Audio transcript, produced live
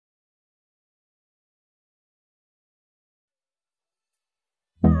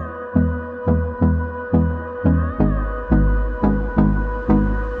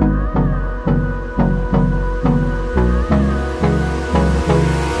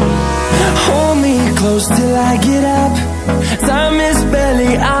close till I get up. Time is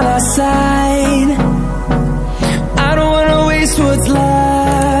barely on our side. I don't wanna waste what's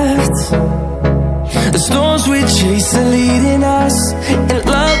left. The storms we chase are leading us, and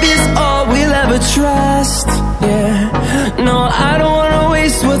love is all we'll ever trust. Yeah, no, I don't wanna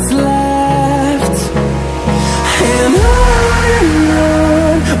waste what's left. And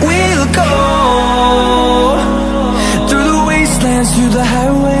on we'll go, through the wastelands, through the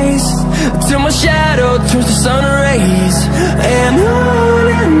highways, till my shadow turns to sun rays. And on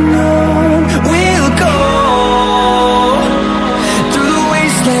we'll go, through the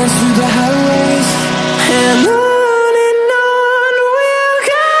wastelands, through the highways, and on we'll go.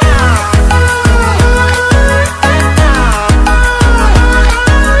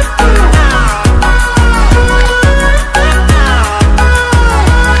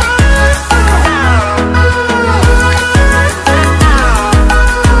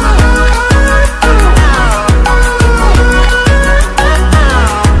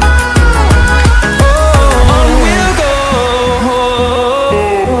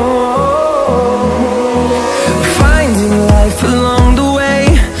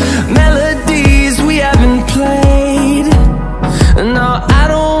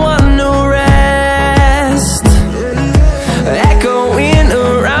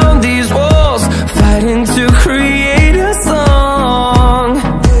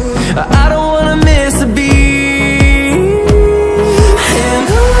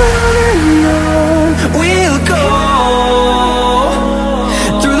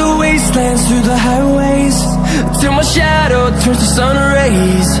 Through the highways, till my shadow turns to sun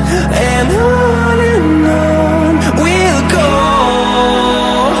rays. And on we'll go,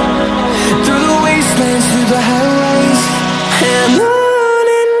 through the wastelands, through the highways, and on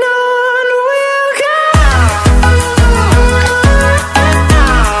we'll go.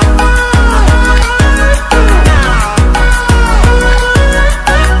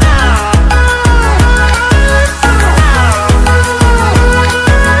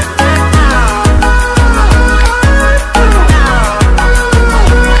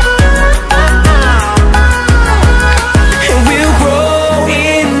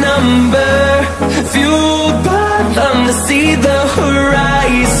 See the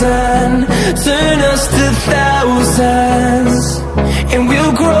horizon turn us to thousands, and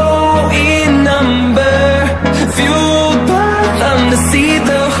we'll grow